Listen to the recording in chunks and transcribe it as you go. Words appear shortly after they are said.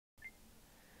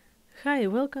Hi,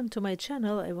 welcome to my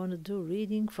channel. I want to do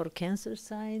reading for Cancer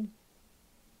sign.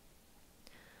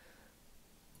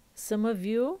 Some of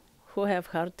you who have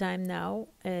hard time now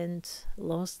and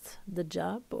lost the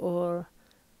job or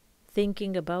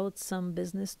thinking about some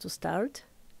business to start,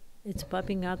 it's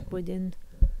popping up within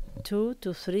 2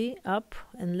 to 3 up,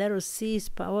 and letter C is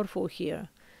powerful here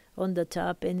on the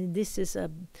top, and this is a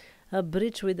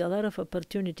bridge with a lot of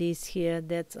opportunities here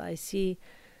that I see.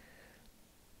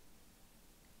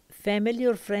 Family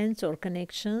or friends or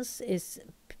connections is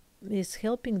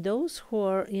helping those who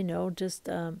are just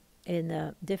in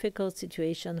a difficult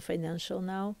situation financial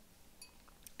now,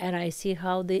 and I see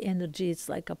how the energy is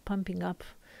like a pumping up,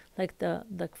 like the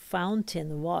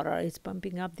fountain water is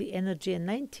pumping up the energy, and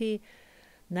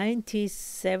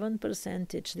 97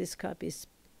 percentage this cup is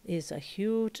a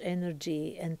huge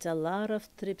energy and a lot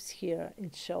of trips here.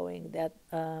 It's showing that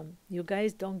you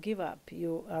guys don't give up,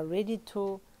 you are ready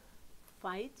to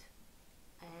fight,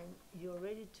 and you're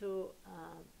ready to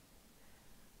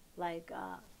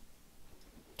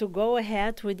to go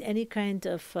ahead with any kind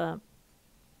of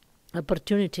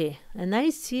opportunity. And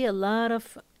I see a lot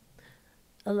of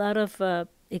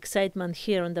excitement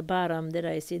here on the bottom, that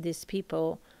I see these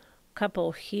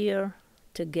couple here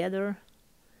together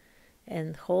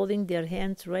and holding their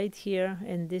hands right here,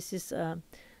 and this is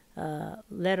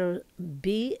letter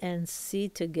B and C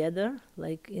together,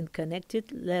 like in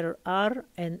connected, letter R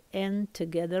and N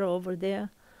together over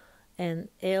there, and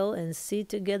L and C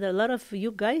together. A lot of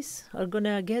you guys are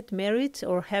gonna get married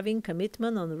or having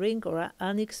commitment on ring, or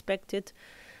unexpected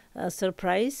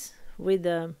surprise with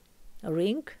a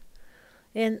ring.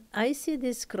 And I see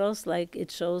this cross like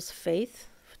it shows faith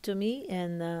to me,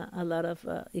 and a lot of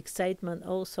excitement,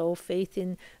 also faith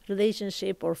in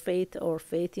relationship, or faith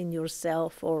in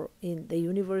yourself, or in the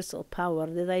universal power,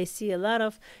 that I see a lot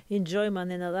of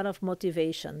enjoyment and a lot of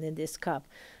motivation in this cup.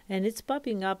 And it's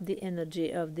popping up the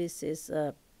energy of this is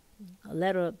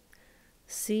letter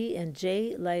C and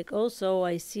J. Like also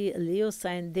I see a Leo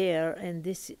sign there, and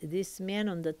this man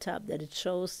on the top, that it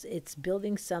shows it's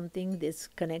building something that's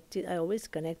connected. I always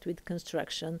connect with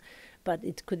construction, but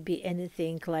it could be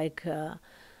anything like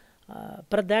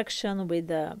production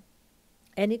with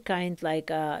any kind,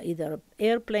 like either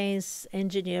airplanes,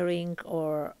 engineering,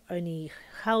 or any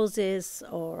houses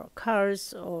or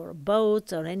cars or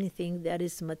boats, or anything that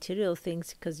is material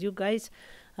things, because you guys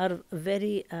are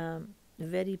very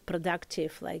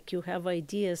productive, like you have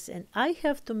ideas. And I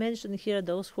have to mention here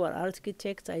those who are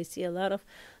architects. I see a lot of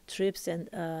trips and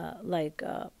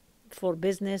for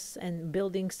business and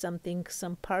building something,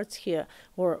 some parts here,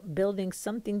 or building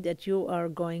something that you are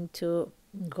going to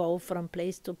go from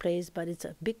place to place, but it's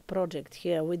a big project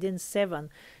here within 7,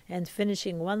 and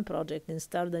finishing one project and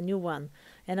start a new one.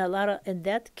 And a lot of, and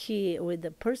that key with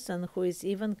the person who is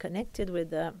even connected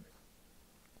with the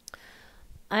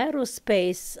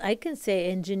aerospace, I can say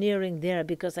engineering there,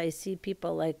 because I see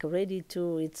people like ready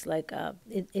to, it's like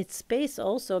it's space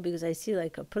also, because I see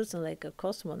like a person like a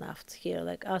cosmonaut here,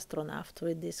 like astronaut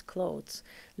with these clothes.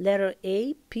 Letter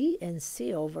A, P and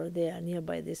C over there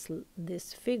nearby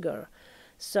this figure.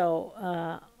 So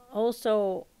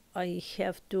also I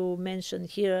have to mention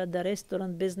here the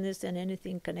restaurant business and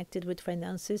anything connected with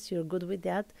finances. You're good with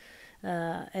that.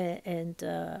 And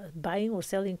buying or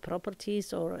selling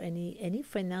properties, or any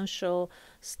financial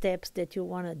steps that you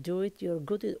want to do it,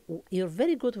 you're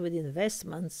very good with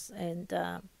investments. And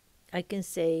I can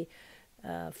say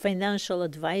financial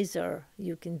advisor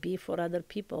you can be for other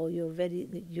people. You're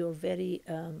very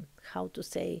how to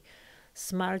say,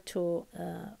 smart to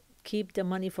keep the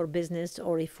money for business,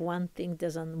 or if one thing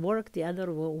doesn't work, the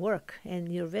other will work.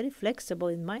 And you're very flexible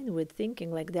in mind with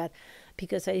thinking like that,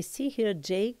 because I see here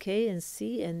J, K and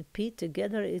C and P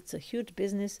together. It's a huge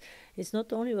business. It's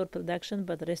not only your production,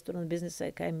 but restaurant business,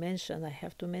 like I mentioned. I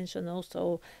have to mention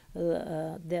also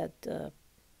that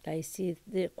I see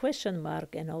the question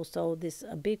mark, and also this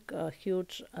big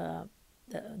huge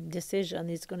decision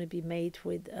is going to be made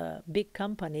with big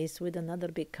companies, with another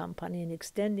big company, and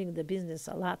extending the business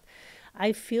a lot.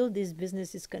 I feel this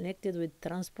business is connected with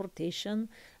transportation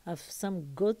of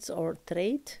some goods or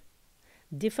trade,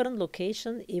 different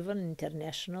location, even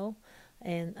international.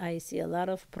 And I see a lot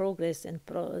of progress and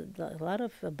a lot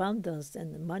of abundance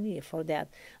and money for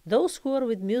that. Those who are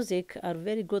with music are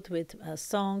very good with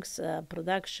songs,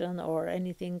 production, or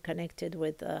anything connected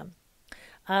with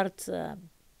art,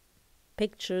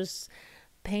 pictures,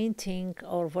 painting,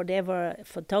 or whatever,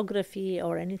 photography,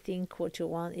 or anything what you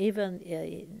want, even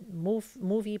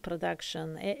movie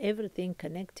production, everything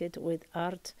connected with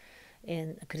art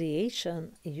And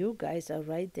creation, you guys are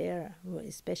right there,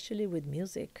 especially with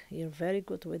music. You're very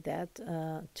good with that,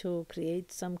 to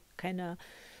create some kind of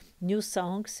new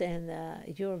songs, and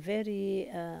you're very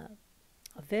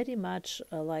much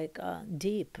like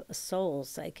deep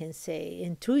souls, I can say,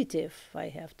 intuitive, I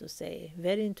have to say,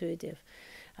 very intuitive.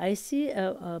 I see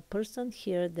a person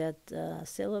here that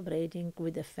celebrating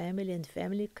with a family, and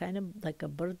family kind of like a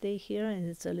birthday here, and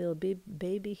it's a little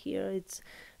baby here. It's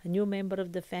a new member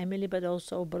of the family, but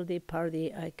also a birthday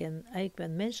party. I can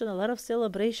mention a lot of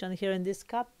celebration here in this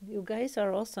cup. You guys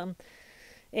are awesome,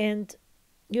 and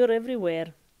you're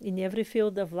everywhere in every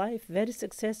field of life. Very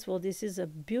successful. This is a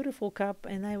beautiful cup,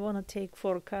 and I want to take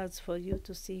 4 cards for you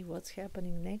to see what's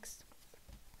happening next.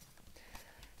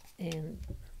 And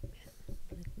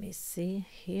let me see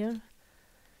here.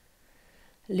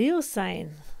 Leo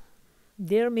sign.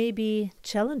 There may be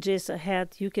challenges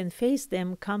ahead. You can face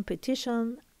them.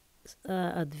 Competition,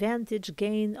 advantage,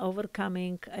 gain,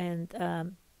 overcoming,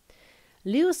 and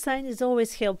Leo sign is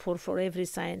always helpful for every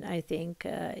sign, I think,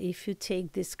 if you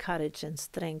take this courage and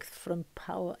strength from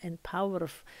power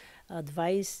of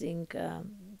advising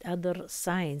other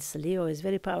signs. Leo is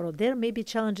very powerful. There may be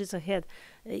challenges ahead.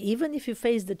 Even if you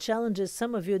face the challenges,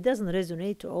 some of you, it doesn't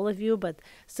resonate to all of you, but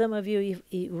some of you,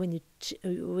 when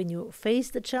you face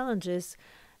the challenges,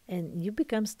 and you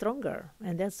become stronger.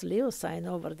 And that's Leo sign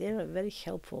over there, a very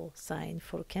helpful sign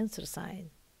for Cancer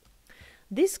sign.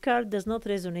 This card does not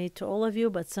resonate to all of you,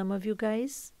 but some of you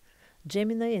guys,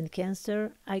 Gemini and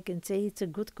Cancer, I can say it's a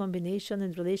good combination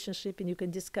in relationship, and you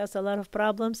can discuss a lot of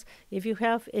problems. If you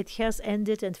have, it has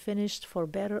ended and finished for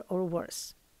better or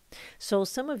worse. So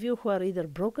some of you who are either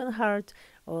broken heart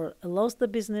or lost the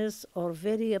business or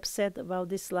very upset about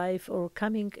this life, or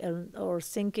coming or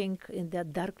sinking in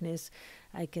that darkness,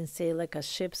 I can say like a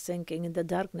ship sinking in the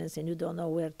darkness, and you don't know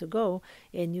where to go,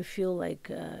 and you feel like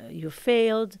you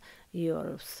failed,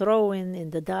 you're thrown in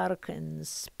the dark and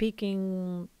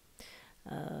speaking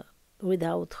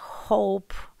without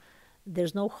hope.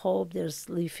 There's no hope. You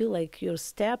feel like you're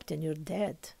stabbed and you're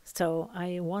dead. So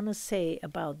I want to say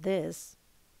about this,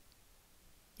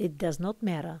 it does not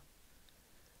matter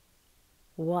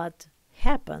what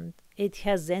happened. It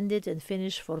has ended and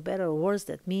finished for better or worse.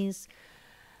 That means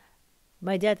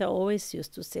my dad always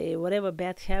used to say, whatever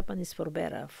bad happened is for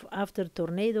better. After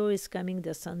tornado is coming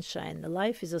the sunshine.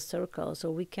 Life is a circle, so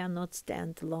we cannot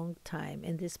stand long time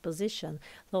in this position.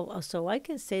 So I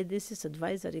can say this is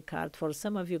advisory card for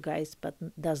some of you guys, but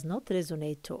does not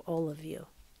resonate to all of you.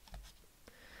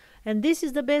 And this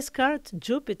is the best card.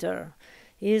 Jupiter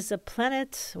is a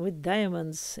planet with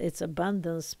diamonds. It's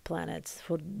abundance planet.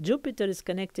 For Jupiter is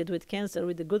connected with Cancer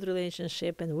with a good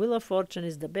relationship, and Wheel of Fortune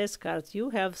is the best card. You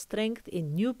have strength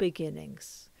in new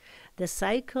beginnings. The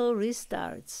cycle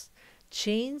restarts.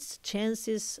 Change,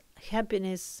 chances,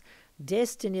 happiness,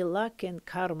 destiny, luck, and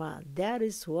karma. That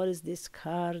is what is this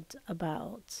card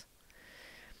about.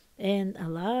 And a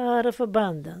lot of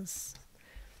abundance.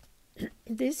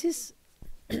 This is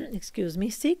excuse me,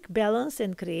 seek balance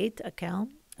and create a calm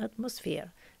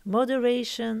atmosphere.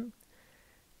 Moderation,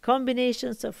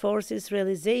 combinations of forces,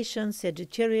 realization.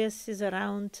 Sagittarius is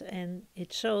around, and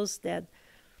it shows that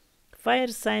fire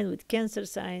sign with Cancer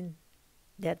sign,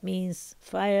 that means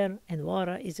fire and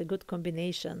water is a good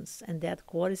combinations, and that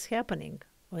what is happening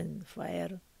when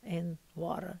fire and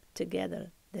water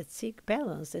together, that seek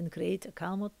balance and create a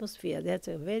calm atmosphere. That's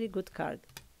a very good card.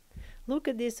 Look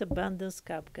at this abundance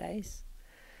cup, guys.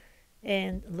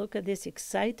 And look at this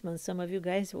excitement. Some of you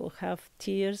guys will have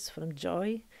tears from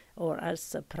joy, or are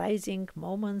surprising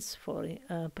moments for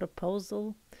a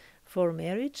proposal for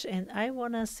marriage. And I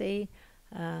want to say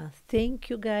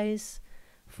thank you guys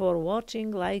for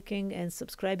watching, liking, and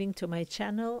subscribing to my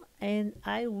channel. And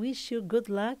I wish you good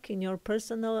luck in your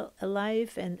personal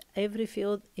life and every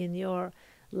field in your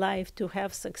life, to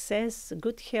have success,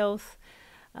 good health,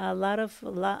 a lot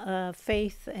of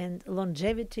faith and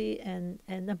longevity and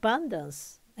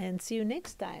abundance. And see you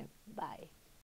next time. Bye.